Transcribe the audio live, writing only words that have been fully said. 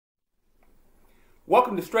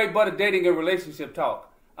Welcome to Straight Butta Dating and Relationship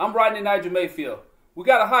Talk. I'm Rodney, Nigel, Mayfield. We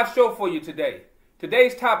got a hot show for you today.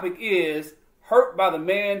 Today's topic is hurt by the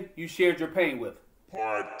man you shared your pain with.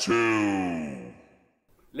 Part 2.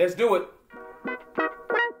 Let's do it.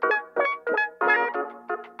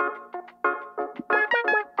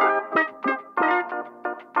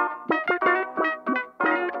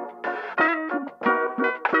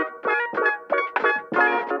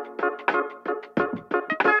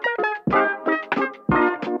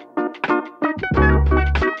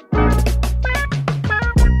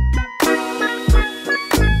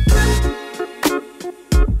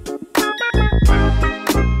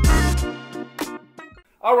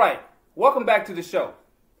 All right, welcome back to the show.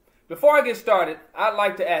 Before I get started, I'd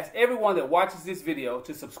like to ask everyone that watches this video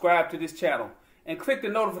to subscribe to this channel and click the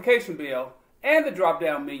notification bell and the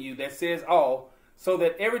drop-down menu that says all so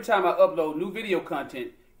that every time I upload new video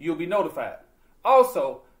content, you'll be notified.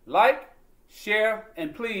 Also, like, share,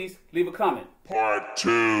 and please leave a comment. Part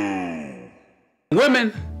 2.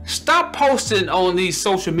 Women, stop posting on these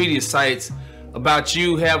social media sites about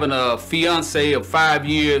you having a fiance of 5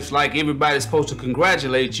 years like everybody's supposed to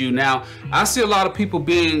congratulate you. Now, I see a lot of people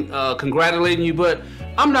being congratulating you, but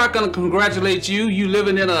I'm not going to congratulate you. You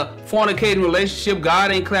living in a fornicating relationship.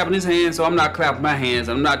 God ain't clapping his hands, so I'm not clapping my hands.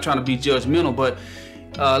 I'm not trying to be judgmental, but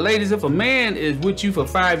ladies, if a man is with you for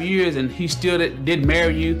 5 years and he still didn't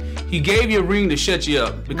marry you, he gave you a ring to shut you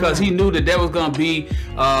up because he knew that was going to be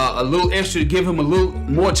a little extra to give him a little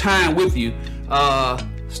more time with you.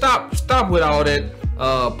 Stop with all that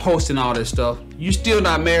posting all that stuff. You're still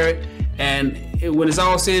not married, and when it's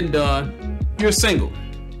all said and done, you're single.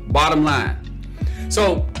 Bottom line.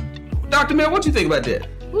 So, Dr. Mel, what do you think about that?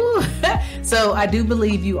 Ooh. So I do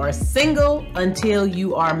believe you are single until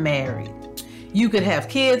you are married. You could have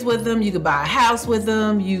kids with them, you could buy a house with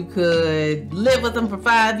them, you could live with them for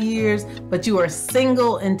 5 years, but you are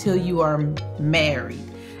single until you are married.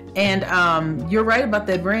 And you're right about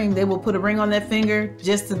that ring. They will put a ring on that finger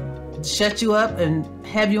just to shut you up and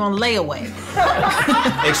have you on layaway.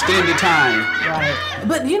 Extended time. Right.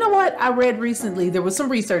 But you know what? I read recently, there was some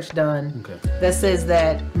research done that says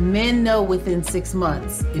that men know within 6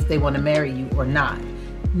 months if they want to marry you or not.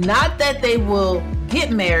 Not that they will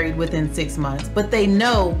get married within 6 months, but they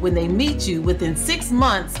know when they meet you within 6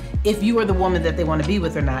 months if you are the woman that they want to be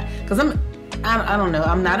with or not. Because I don't know,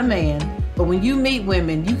 I'm not a man. But when you meet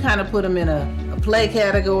women, you kind of put them in a play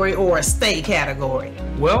category or a stay category.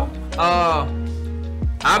 Well,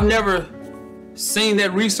 I've never seen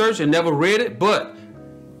that research and never read it, but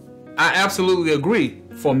I absolutely agree.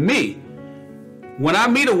 For me, when I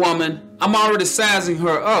meet a woman, I'm already sizing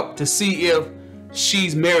her up to see if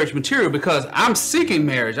she's marriage material because I'm seeking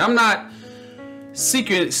marriage. I'm not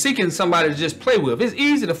seeking somebody to just play with. It's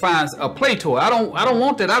easy to find a play toy. I don't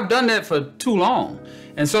want that. I've done that for too long.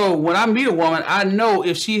 And so when I meet a woman, I know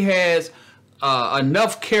if she has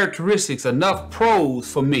enough characteristics, enough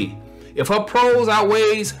pros for me. If her pros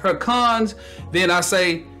outweighs her cons, then I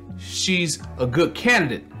say she's a good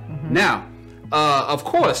candidate. Now, of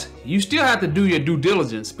course, you still have to do your due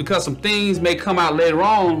diligence because some things may come out later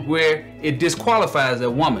on where it disqualifies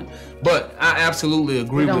a woman. But I absolutely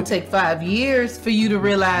agree with you. It don't take 5 years for you to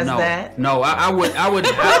realize that. No, I'll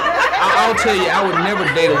tell you, I would never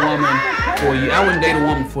date a woman for a year. I wouldn't date a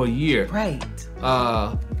woman for a year. Right.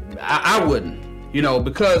 I wouldn't,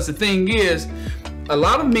 because the thing is, a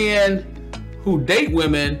lot of men who date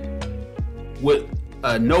women with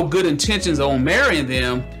no good intentions on marrying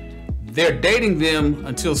them, they're dating them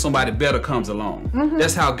until somebody better comes along.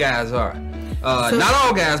 That's how guys are. Not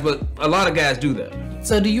all guys, but a lot of guys do that.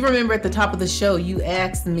 So do you remember at the top of the show, you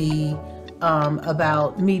asked me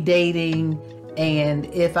about me dating and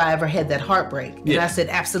if I ever had that heartbreak? And I said,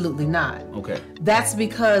 absolutely not. Okay. That's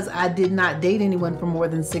because I did not date anyone for more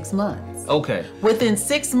than 6 months. Okay. Within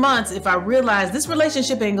 6 months, if I realize this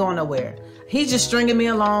relationship ain't going nowhere, he's just stringing me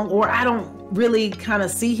along, or I don't really kind of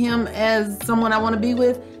see him as someone I want to be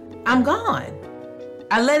with, I'm gone.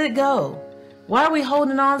 I let it go. Why are we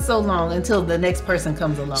holding on so long until the next person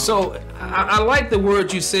comes along? So I like the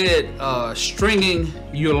word you said, stringing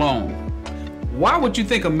you along. Why would you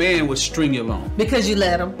think a man would string you along? Because you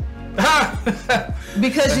let him.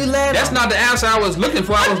 Because you let him. That's not the answer I was looking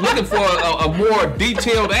for. I was looking for a more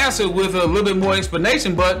detailed answer with a little bit more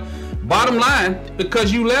explanation. But bottom line,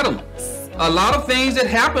 because you let him. A lot of things that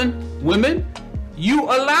happen, women, you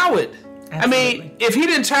allow it. Absolutely. I mean, if he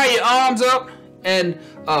didn't tie your arms up and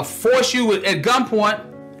force you at gunpoint,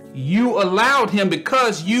 you allowed him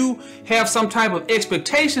because you have some type of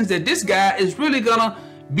expectations that this guy is really gonna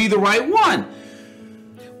be the right one.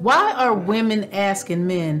 Why are women asking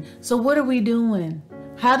men, so what are we doing?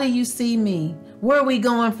 How do you see me? Where are we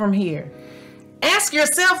going from here? Ask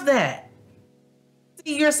yourself that.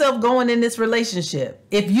 See yourself going in this relationship.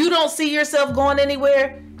 If you don't see yourself going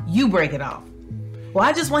anywhere, you break it off. Well,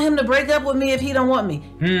 I just want him to break up with me if he don't want me.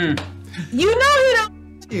 You know he don't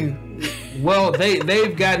want you. Well,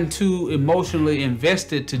 they've gotten too emotionally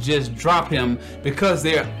invested to just drop him because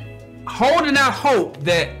they're holding out hope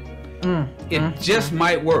that it just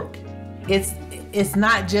might work. It's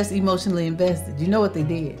not just emotionally invested. You know what they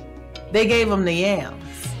did? They gave him the yams.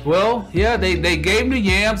 Well, yeah, they gave him the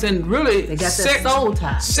yams, and really, they got that soul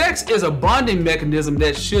tie. Sex is a bonding mechanism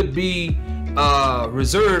that should be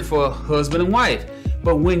reserved for husband and wife.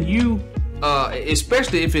 But when you,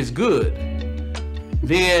 especially if it's good,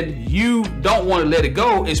 then you don't want to let it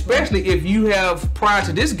go, especially if you have, prior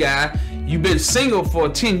to this guy, you've been single for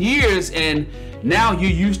 10 years and now you're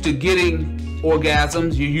used to getting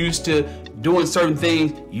orgasms, you're used to doing certain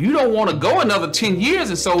things. You don't want to go another 10 years,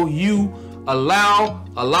 and so you allow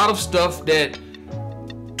a lot of stuff that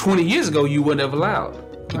 20 years ago you wouldn't have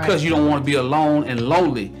allowed because you don't want to be alone and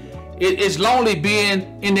lonely. It's lonely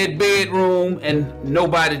being in that bedroom and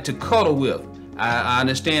nobody to cuddle with. I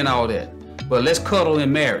understand all that. But let's cuddle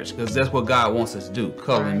in marriage, because that's what God wants us to do,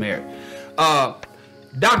 cuddle in marriage.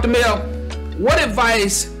 Dr. Mel, what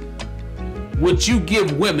advice would you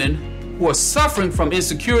give women who are suffering from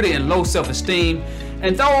insecurity and low self-esteem,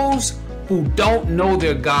 and those who don't know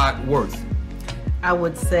their God worth? I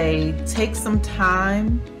would say take some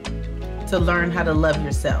time to learn how to love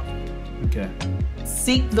yourself. Okay.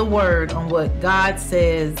 Seek the word on what God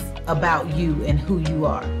says about you and who you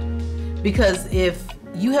are. Because if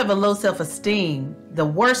you have a low self-esteem, the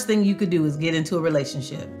worst thing you could do is get into a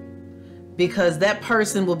relationship, because that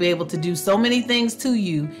person will be able to do so many things to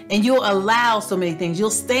you, and you'll allow so many things. You'll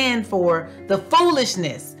stand for the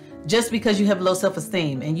foolishness just because you have low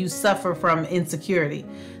self-esteem and you suffer from insecurity.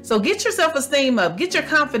 So get your self-esteem up, get your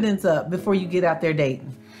confidence up before you get out there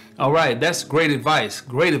dating. All right, that's great advice.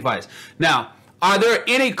 Great advice. Now, are there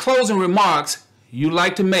any closing remarks you'd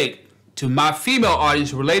like to make to my female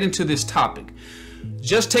audience relating to this topic?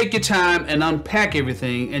 Just take your time and unpack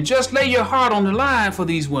everything and just lay your heart on the line for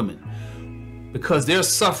these women, because they're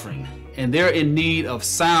suffering and they're in need of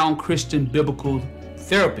sound Christian biblical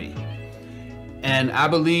therapy. And I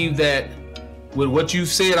believe that with what you've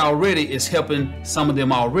said already is helping some of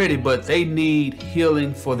them already, but they need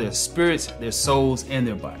healing for their spirits, their souls, and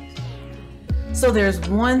their bodies. So there's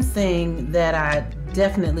one thing that I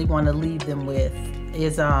definitely want to leave them with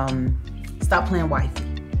is stop playing wifey.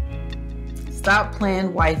 Stop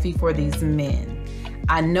playing wifey for these men.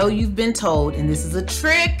 I know you've been told, and this is a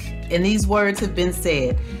trick, and these words have been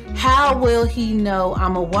said, how will he know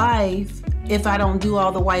I'm a wife if I don't do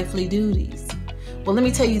all the wifely duties? Well, let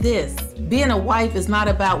me tell you this. Being a wife is not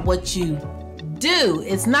about what you do.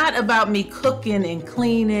 It's not about me cooking and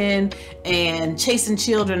cleaning and chasing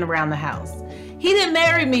children around the house. He didn't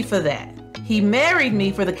marry me for that. He married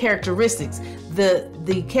me for the characteristics,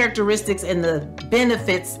 the characteristics and the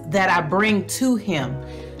benefits that I bring to him.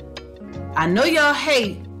 I know y'all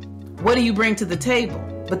hate, what do you bring to the table?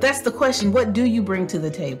 But that's the question. What do you bring to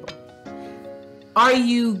the table? Are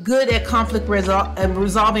you good at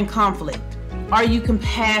resolving conflict? Are you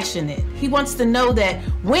compassionate? He wants to know that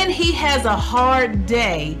when he has a hard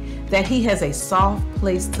day, that he has a soft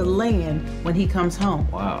place to land when he comes home.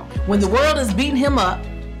 Wow. When the world is beating him up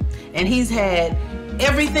and he's had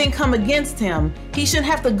everything come against him, he shouldn't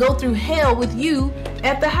have to go through hell with you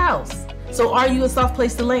at the house. So are you a soft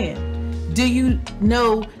place to land? Do you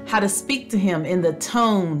know how to speak to him in the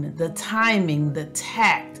tone, the timing, the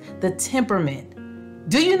tact, the temperament?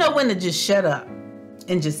 Do you know when to just shut up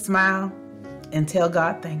and just smile and tell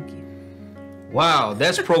God thank you? Wow,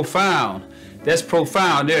 that's profound. That's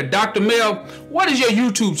profound there. Dr. Mel, what is your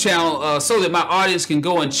YouTube channel so that my audience can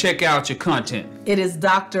go and check out your content? It is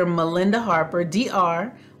Dr. Melinda Harper,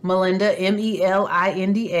 Dr. Melinda,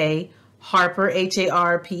 Melinda, Harper,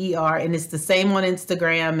 Harper, and it's the same on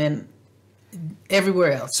Instagram and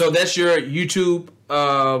everywhere else. So that's your YouTube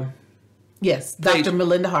Yes, Dr. page.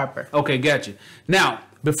 Melinda Harper. Okay, gotcha. Now,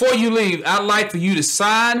 before you leave, I'd like for you to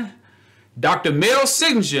sign Dr. Mel's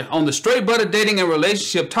signature on the Straight Butta Dating and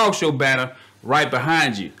Relationship Talk Show banner right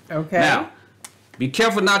behind you. Okay. Now, be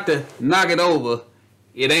careful not to knock it over.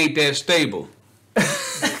 It ain't that stable.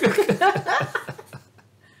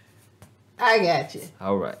 I got you.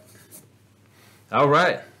 All right. All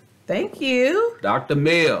right. Thank you. Dr.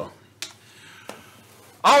 Mel.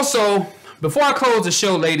 Also, before I close the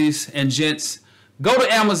show, ladies and gents, go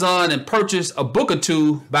to Amazon and purchase a book or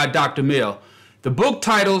two by Dr. Mel. The book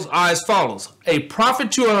titles are as follows: A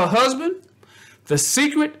Prophet to Her Husband, The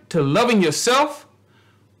Secret to Loving Yourself,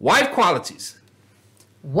 Wife Qualities,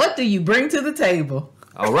 What do you bring to the table?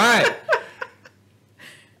 All right.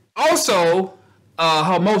 Also,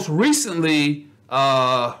 her most recently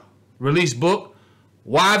released book,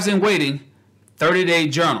 Wives in Waiting, 30-Day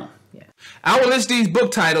Journal. Yeah. I will list these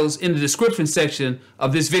book titles in the description section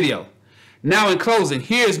of this video. Now, in closing,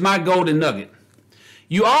 here's my golden nugget.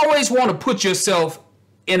 You always want to put yourself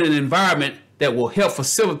in an environment that will help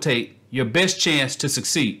facilitate your best chance to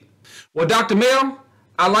succeed. Well, Dr. Mel,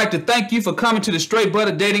 I'd like to thank you for coming to the Straight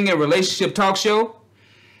Butta Dating and Relationship Talk Show.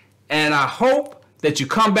 And I hope that you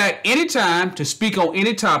come back anytime to speak on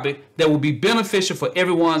any topic that will be beneficial for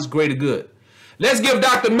everyone's greater good. Let's give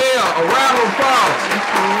Dr. Mel a round of applause.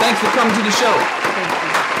 Thanks for coming to the show.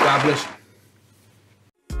 God bless you.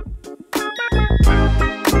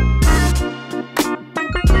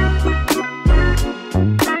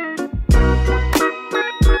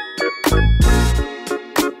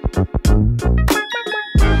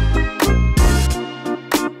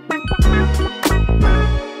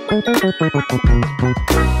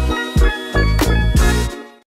 Thank you.